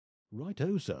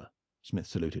"Right-o, sir," Smith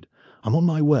saluted. "I'm on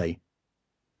my way."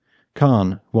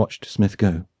 Khan watched Smith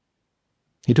go.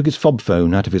 He took his fob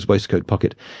phone out of his waistcoat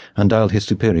pocket and dialed his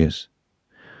superiors.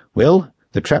 "Well,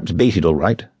 the trap's baited all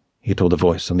right," he told the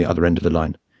voice on the other end of the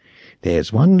line.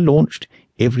 "There's one launched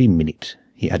every minute,"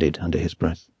 he added under his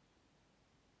breath.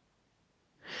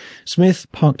 Smith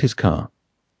parked his car,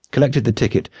 collected the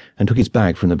ticket and took his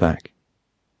bag from the back.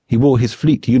 He wore his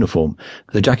fleet uniform,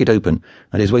 the jacket open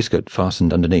and his waistcoat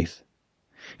fastened underneath.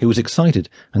 He was excited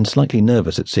and slightly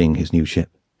nervous at seeing his new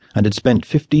ship, and had spent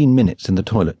 15 minutes in the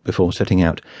toilet before setting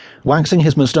out, waxing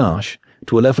his moustache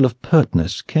to a level of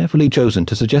pertness carefully chosen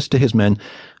to suggest to his men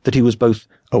that he was both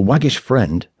a waggish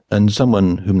friend and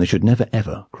someone whom they should never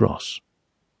ever cross.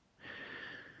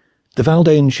 The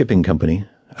Valdane Shipping Company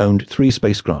owned 3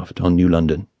 spacecraft on New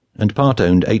London, and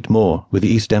part-owned 8 more with the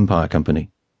East Empire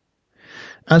Company.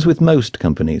 As with most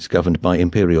companies governed by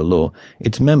imperial law,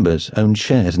 its members owned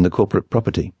shares in the corporate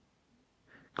property.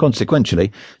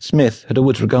 Consequentially, Smith had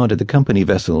always regarded the company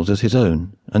vessels as his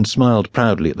own, and smiled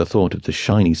proudly at the thought of the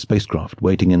shiny spacecraft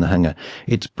waiting in the hangar,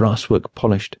 its brasswork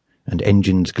polished and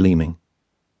engines gleaming.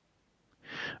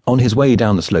 On his way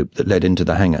down the slope that led into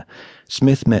the hangar,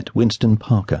 Smith met Winston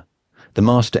Parker, the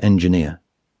master engineer.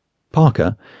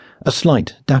 Parker, a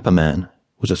slight, dapper man,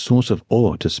 was a source of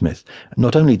awe to Smith.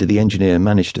 Not only did the engineer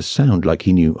manage to sound like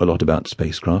he knew a lot about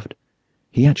spacecraft,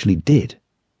 he actually did,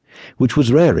 which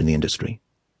was rare in the industry.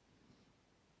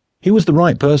 He was the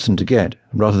right person to get,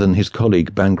 rather than his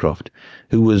colleague Bancroft,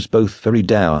 who was both very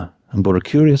dour and bore a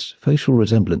curious facial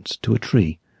resemblance to a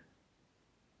tree.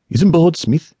 "Isambard,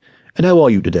 Smith, and how are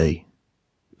you today?"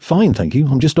 "Fine, thank you.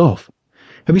 I'm just off.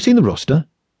 Have you seen the roster?"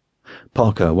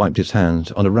 Parker wiped his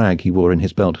hands on a rag he wore in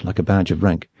his belt like a badge of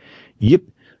rank. "Yep,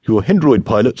 your Hendroid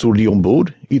pilot's already on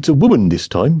board. It's a woman this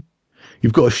time.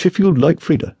 You've got a Sheffield light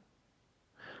freighter."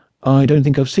 "I don't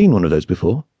think I've seen one of those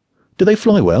before. Do they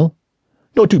fly well?"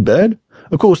 "Not too bad.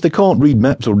 Of course they can't read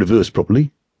maps or reverse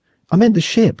properly." "I meant the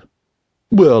ship."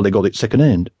 "Well, they got it second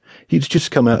hand. It's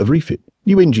just come out of refit.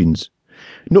 New engines.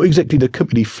 Not exactly the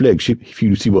company flagship, if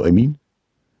you see what I mean."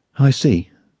 "I see.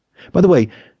 By the way,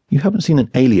 you haven't seen an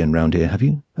alien round here, have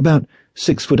you? About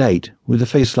 6'8", with a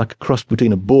face like a cross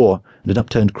between a boar and an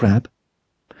upturned crab?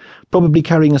 Probably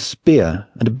carrying a spear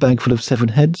and a bag full of 7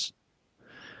 heads?"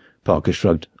 Parker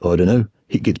shrugged. "I don't know.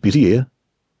 It gets busy here."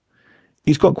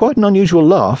 "He's got quite an unusual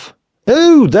laugh."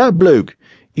 "Oh, that bloke.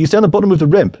 He's down the bottom of the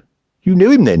ramp. You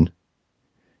know him then?"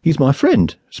 "He's my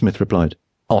friend," Smith replied.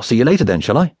 "I'll see you later then,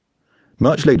 shall I?"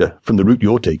 "Much later, from the route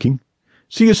you're taking.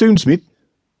 See you soon, Smith."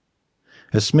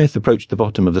 As Smith approached the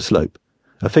bottom of the slope,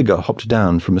 a figure hopped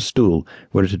down from a stool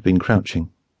where it had been crouching.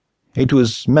 It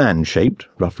was man-shaped,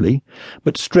 roughly,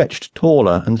 but stretched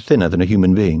taller and thinner than a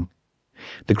human being.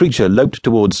 The creature loped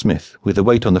towards Smith with the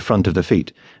weight on the front of the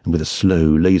feet and with a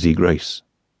slow, lazy grace.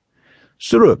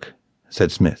 "Suruk,"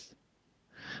 said Smith.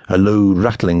 A low,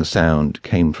 rattling sound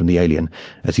came from the alien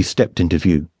as he stepped into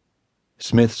view.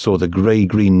 Smith saw the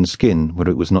grey-green skin where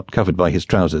it was not covered by his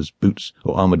trousers, boots,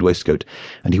 or armoured waistcoat,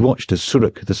 and he watched as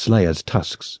Suruk the Slayer's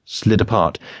tusks slid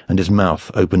apart and his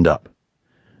mouth opened up.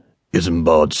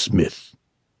 "Isambard Smith."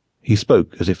 He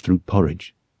spoke as if through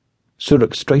porridge.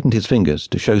 Suruk straightened his fingers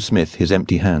to show Smith his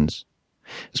empty hands.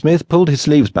 Smith pulled his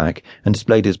sleeves back and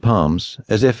displayed his palms,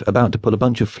 as if about to pull a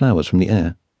bunch of flowers from the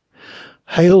air.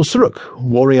 "Hail, Suruk,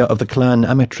 warrior of the clan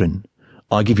Ametrin.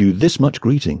 I give you this much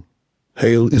greeting."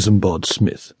 "Hail, Isambard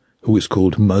Smith, who is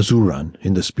called Mazuran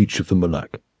in the speech of the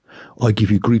Malak. I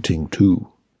give you greeting too."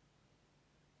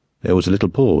 There was a little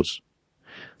pause.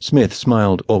 Smith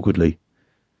smiled awkwardly.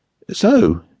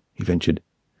 "So," he ventured,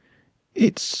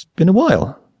 "it's been a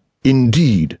while."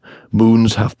 "Indeed,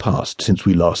 moons have passed since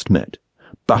we last met.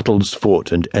 Battles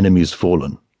fought and enemies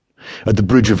fallen. At the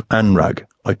bridge of Anrag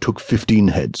I took 15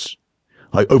 heads.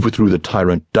 I overthrew the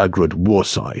tyrant Dagrad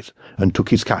Warscythe and took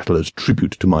his cattle as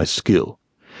tribute to my skill.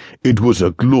 It was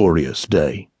a glorious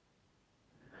day."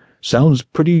 "Sounds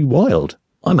pretty wild.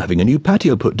 I'm having a new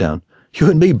patio put down.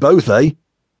 You and me both, eh?"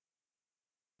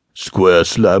 "Square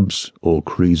slabs or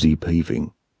crazy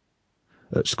paving?"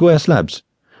 "Square slabs."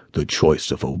 "The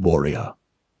choice of a warrior."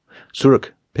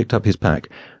 Suruk picked up his pack,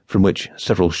 from which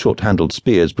several short-handled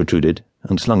spears protruded,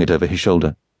 and slung it over his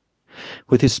shoulder.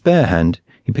 With his spare hand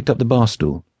he picked up the bar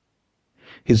stool.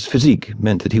 His physique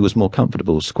meant that he was more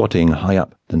comfortable squatting high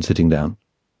up than sitting down.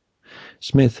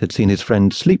 Smith had seen his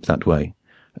friend sleep that way,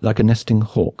 like a nesting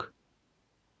hawk.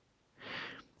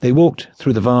 They walked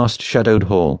through the vast shadowed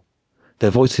hall, their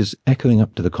voices echoing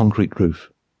up to the concrete roof.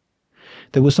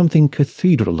 There was something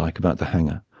cathedral-like about the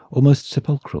hangar, almost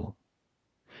sepulchral.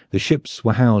 The ships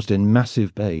were housed in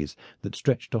massive bays that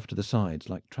stretched off to the sides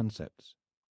like transepts.